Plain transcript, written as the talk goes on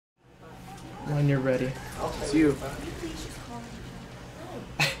When you're ready. It's you.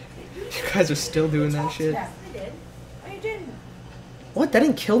 You guys are still doing that shit? I did. Oh, you didn't. What? That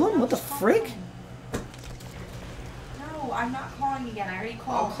didn't kill him? What the frick? No, I'm not calling again. I already I'll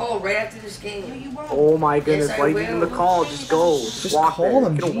called. call right after this game. No, you won't. Oh my goodness, Yes, I why do you need will. to call? Just go. Just walk call there.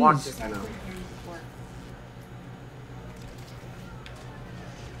 him, You don't walk jeez. this, I know.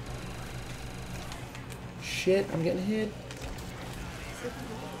 Shit, I'm getting hit.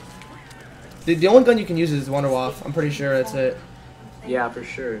 The only gun you can use is Wonder Waffle. I'm pretty sure that's it. Yeah, for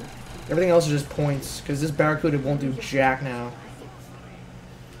sure. Everything else is just points, because this Barracuda won't do jack now.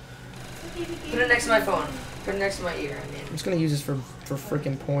 Put it next to my phone. Put it next to my ear, I mean. I'm just gonna use this for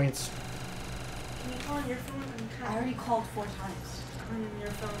freaking points. Can you call on your phone? I already called 4 times. On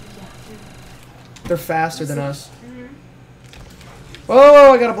your phone? Yeah. They're faster than us.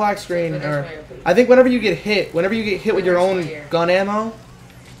 Oh, I got a black screen. Put it next Or, to my ear, please. I think whenever you get hit with your own gun ammo,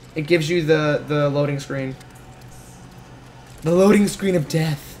 it gives you the loading screen. The loading screen of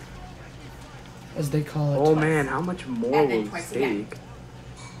death, as they call it. Oh man, how much more And then will it twice again. take?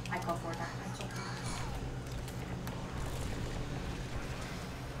 I called 4 times. I called 4 times.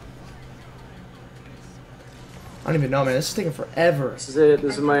 I don't even know, man. This is taking forever. This is it.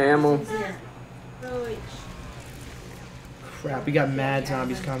 This is my ammo. Here. Crap, we got mad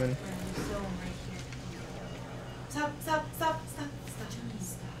zombies coming. Stop, stop, stop, stop, stop.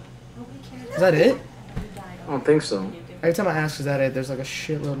 Nobody cares. Is that it? I don't think so. Every time I ask, is that it? There's like a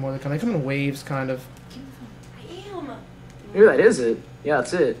shitload more that come. They come in waves, kind of. I am. Maybe that is it. Yeah,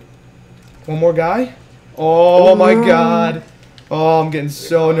 that's it. One more guy? Oh my god. Oh, I'm getting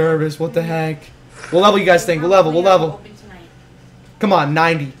so nervous. What the heck? What level you guys think? What level? What level? Open tonight. Come on,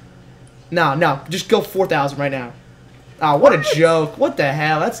 90. No. Just go 4,000 right now. Oh, what a joke. What the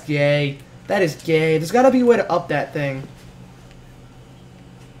hell? That's gay. That is gay. There's got to be a way to up that thing.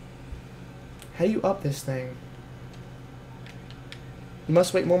 How do you up this thing? You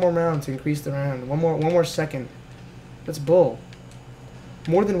must wait one more round to increase the round. One more second. That's bull.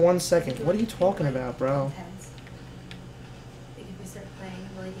 More than 1 second. What are you talking about, bro? If we start playing,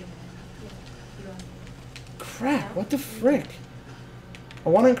 will they give me? Crap, what the frick? I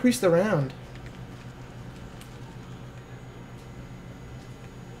want to increase the round.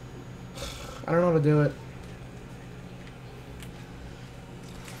 I don't know how to do it.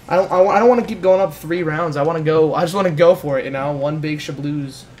 I don't want to keep going up 3 rounds. I just want to go for it, you know? One big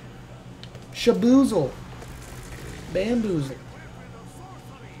shabloos. Shaboozle. Bamboozle.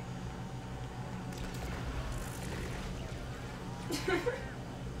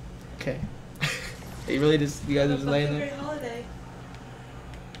 Okay. You guys are just laying there?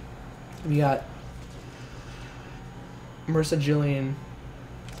 We got Marissa Jillian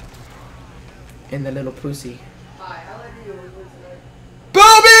and the little pussy. Hi, how are you?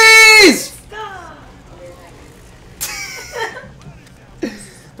 Boobies!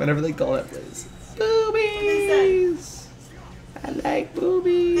 Whenever they call that place. Boobies! I like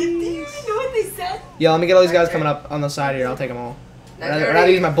boobies. Do you even know what they said? Yeah, let me get all these guys coming up on the side here. I'll take them all. I'd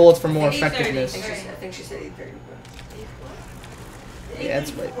rather use my bullets for more effectiveness. I think she said 8:30. Yeah,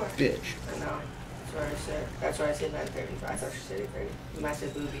 that's right, bitch. I know. That's what I said. That's why I said 9:30. I thought she said 8:30. You might say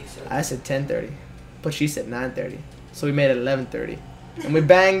boobies. So. I said 10:30, but she said 9:30. So we made it 11:30. And we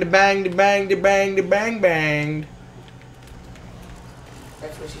banged, banged, banged, banged, banged, banged.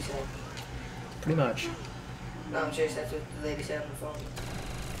 That's what she said. Pretty much. No, I'm serious. That's what the lady said on the phone.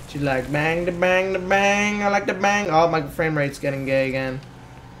 She's like, bang, da bang, da bang. I like to bang. Oh, my frame rate's getting gay again.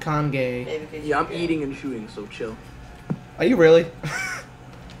 Con gay. Maybe because Yeah, I'm eating and shooting, so chill. Are you really?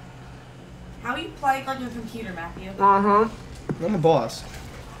 How you play like a computer, Matthew? Uh-huh. I'm a boss.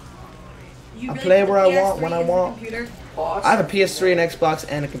 You I really play put where I the want, when PS3 I as a want. computer? Boss. I have a PS3, an Xbox,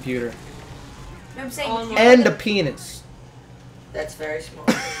 and a computer. No, I'm saying you And a penis. That's very small.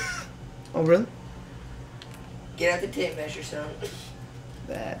 Oh, really? Get out the tape measure, son.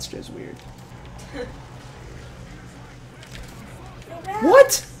 That's just weird. What?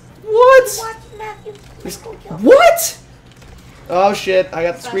 What? What? What, Matthew? What? Oh, shit. I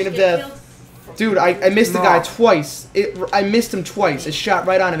got the screen of death. Dude, I missed the guy twice. I missed him twice. It shot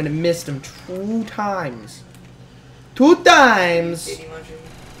right on him and it missed him 2 times. 2 times. Did he munch him?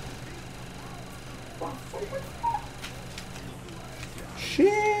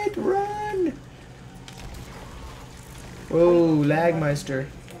 Shit, run. Whoa, Lagmeister.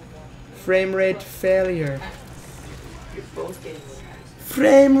 Frame rate failure. You're both getting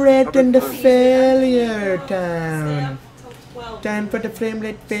Frame rate in the failure town. Time for the frame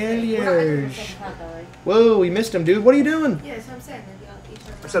rate failures. Whoa, we missed him, dude. What are you doing? Yeah, that's what I'm saying.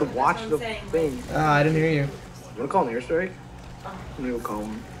 I said watch the thing. I didn't hear you. You wanna call an airstrike? I'm gonna go call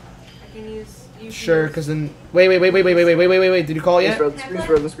him. can use. Sure, because then. Wait. Did you call yet?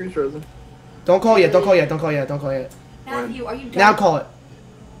 Screen's frozen. Don't call yet. Don't call yet. Matthew, are you done? Now call it.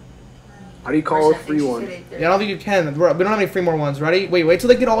 How do you call a free one? Yeah, I don't think you can. We don't have any free more ones. Ready? Wait till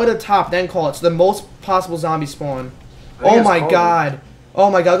they get all the way to the top, then call it. So the most possible zombies spawn. Oh my god. Oh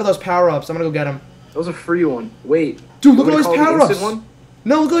my god, look at those power-ups. I'm gonna go get them. That was a free one. Wait. Dude, look at all these power-ups.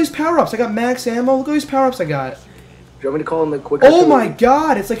 No, look at these power-ups. I got max ammo. Look at these power-ups I got. Do you want me to call in the quick? Oh my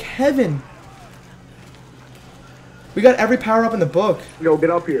god, it's like heaven. We got every power-up in the book. Yo,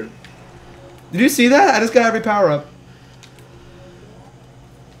 get up here. Did you see that? I just got every power-up.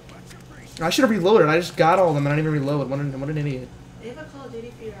 I should have reloaded. I just got all of them and I didn't even reload. What an idiot. They have a Call of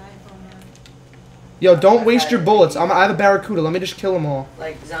Duty for your iPhone, man. Yo, don't waste your bullets. I have a Barracuda. Let me just kill them all.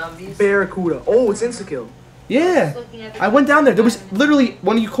 Like zombies? Barracuda. Oh, it's insta-kill. Yeah. I went down there. There was literally,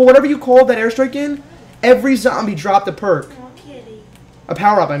 when you call, whatever you called that airstrike in, every zombie dropped a perk. Oh, kitty. A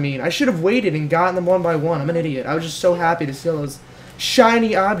power-up, I mean. I should have waited and gotten them one by one. I'm an idiot. I was just so happy to see all those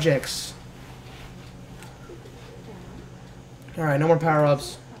shiny objects. Alright, no more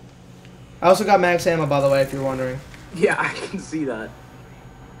power-ups. I also got max ammo, by the way, if you're wondering. Yeah, I can see that.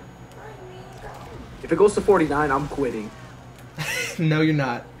 If it goes to 49, I'm quitting. No, you're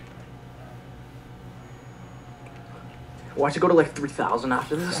not. Watch it go to like 3,000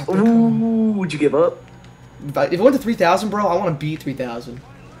 after this. Ooh, would you give up? If it went to 3,000, bro, I want to beat 3,000.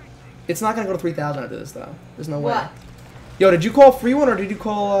 It's not going to go to 3,000 after this, though. There's no way. What? Yo, did you call a free one or did you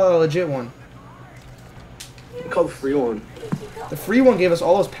call a legit one? I call the free one. The free one gave us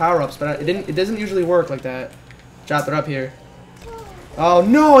all those power-ups, but it doesn't usually work like that. Drop it up here. Oh,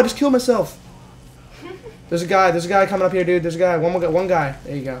 no, I just killed myself. There's a guy coming up here, dude. There's a guy. One guy.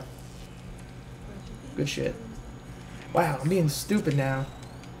 There you go. Good shit. Wow, I'm being stupid now.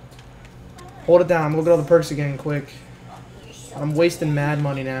 Hold it down. I'm gonna get all the perks again quick. I'm wasting mad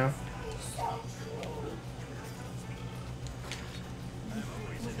money now.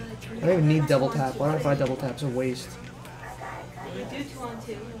 I don't even need double tap. Why don't I buy double tap? It's a waste. You do 2 on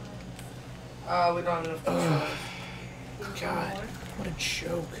 2. We don't have enough control. God, what a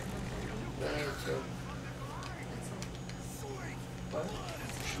joke. We don't need a two. What?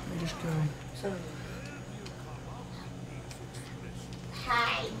 Should I just go?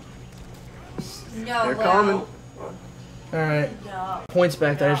 Hi. No, They're coming. Alright. No. Points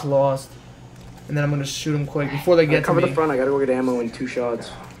back that I just lost. And then I'm gonna shoot them quick before they get to Cover me. the front. I gotta go get ammo in 2 shots.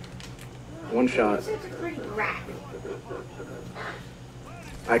 1 shot.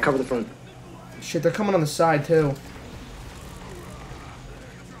 I cover the front. Shit, they're coming on the side too.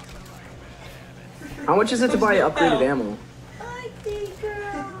 How much is it to buy upgraded ammo Hi, big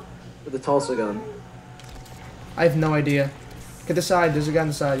girl. for the Tulsa gun? I have no idea. Get the side. There's a guy on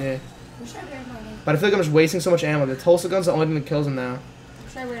the side, yeah. But I feel like I'm just wasting so much ammo. The Tulsa gun's the only thing that kills him now.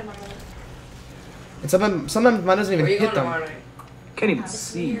 And sometimes mine doesn't even hit them. Can't even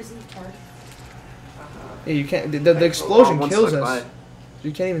see. Yeah, you can't. The explosion one kills stuck us. by.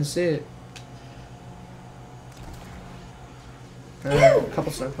 You can't even see it. A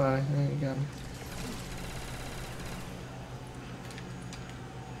couple stuck by. There you got him.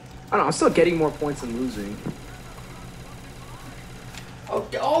 I don't know. I'm still getting more points than losing. Oh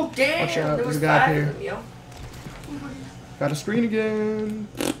damn! Watch out, There there's was a guy up 5 here. of them, yo. Got a screen again.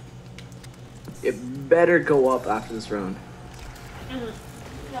 It better go up after this round.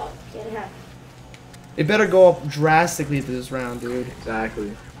 No, get it out. It better go up drastically to this round, dude.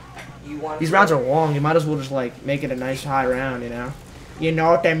 Exactly. You want These rounds are long. You might as well just like make it a nice high round, you know. You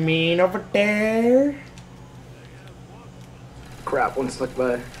know what I mean over there? Crap, one stuck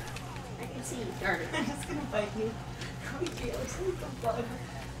by. I can see you, darn it. I'm just gonna bite you.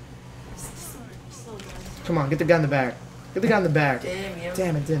 Come on, get the guy in the back. Get the guy in the back. Damn, yo.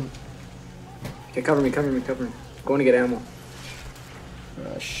 Damn, it didn't. Okay, cover me, cover me, cover me. Going to get ammo.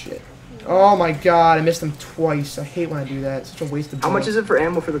 Oh shit. Oh my god, I missed him twice. I hate when I do that. It's such a waste of How much bullets. is it for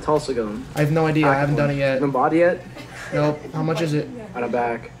ammo for the Tulsa gun? I have no idea. I haven't done it yet. Been bought yet? Nope. How much is it? On a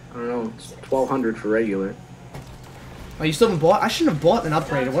back. I don't know. It's 1,200 for regular. Oh, you still haven't bought? I shouldn't have bought an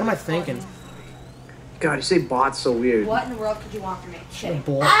upgrader. What am I thinking? God, you say bot's so weird. What in the world could you want from me? Should have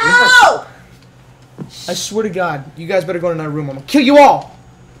bought. Ow! I swear to God, you guys better go to another room. I'm gonna kill you all.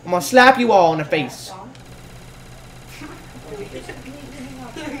 I'm gonna slap you all in the face. I'm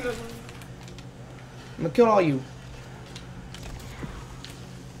gonna kill all you.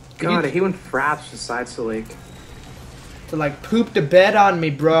 God, I hate when fraps decides to like... To like poop the bed on me,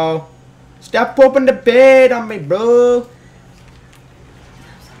 bro. Stop pooping the bed on me, bro.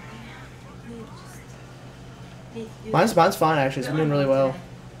 Mine's fine actually. It's been doing really well.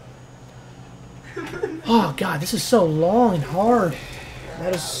 Oh God, this is so long and hard.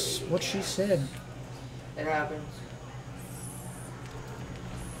 That is what she said. It happens.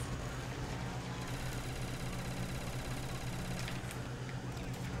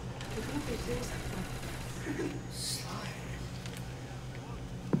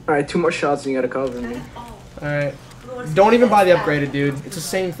 Alright, 2 more shots and you gotta cover me. Alright. Don't even buy the upgraded, dude. It's the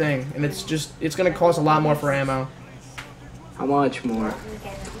same thing. And it's gonna cost a lot more for ammo. How much more?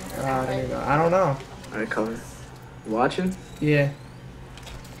 There you go. I don't know. Alright, cover. You watching? Yeah.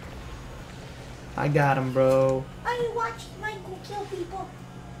 I got him, bro. I watched Michael kill people.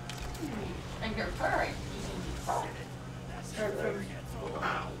 And you're furry. Start from.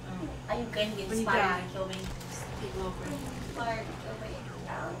 Are you going to get When you inspired die. to kill me? People over. Inspired to kill me.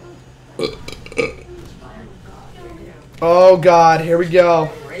 Oh god, here we go.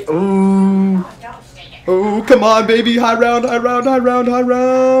 Ooh. Ooh, come on, baby. High round, high round, high round, high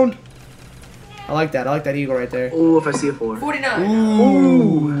round. I like that. I like that eagle right there. Ooh, if I see a 4. 49.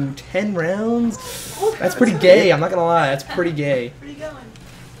 Ooh, 10 rounds? That's pretty gay. I'm not gonna lie. That's pretty gay. Where are you going?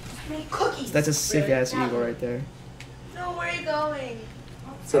 Make cookies. That's a sick ass eagle right there. No, where are you going?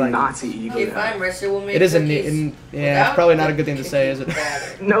 It's a Nazi eagle. If I'm rich, we'll make It is cookies. yeah, it's probably not a good thing to say, is it?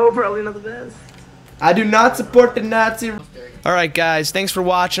 No, probably not the best. I do not support the Nazi. Alright guys, thanks for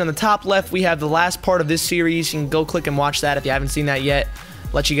watching. On the top left we have the last part of this series. You can go click and watch that if you haven't seen that yet.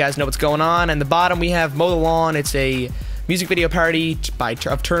 Let you guys know what's going on. And the bottom we have Mow the Lawn. It's a music video parody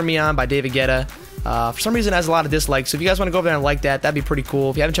of Turn Me On by David Guetta. For some reason it has a lot of dislikes, so if you guys want to go over there and like that, that'd be pretty cool.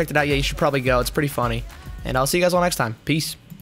 If you haven't checked it out yet, you should probably go. It's pretty funny. And I'll see you guys all next time. Peace.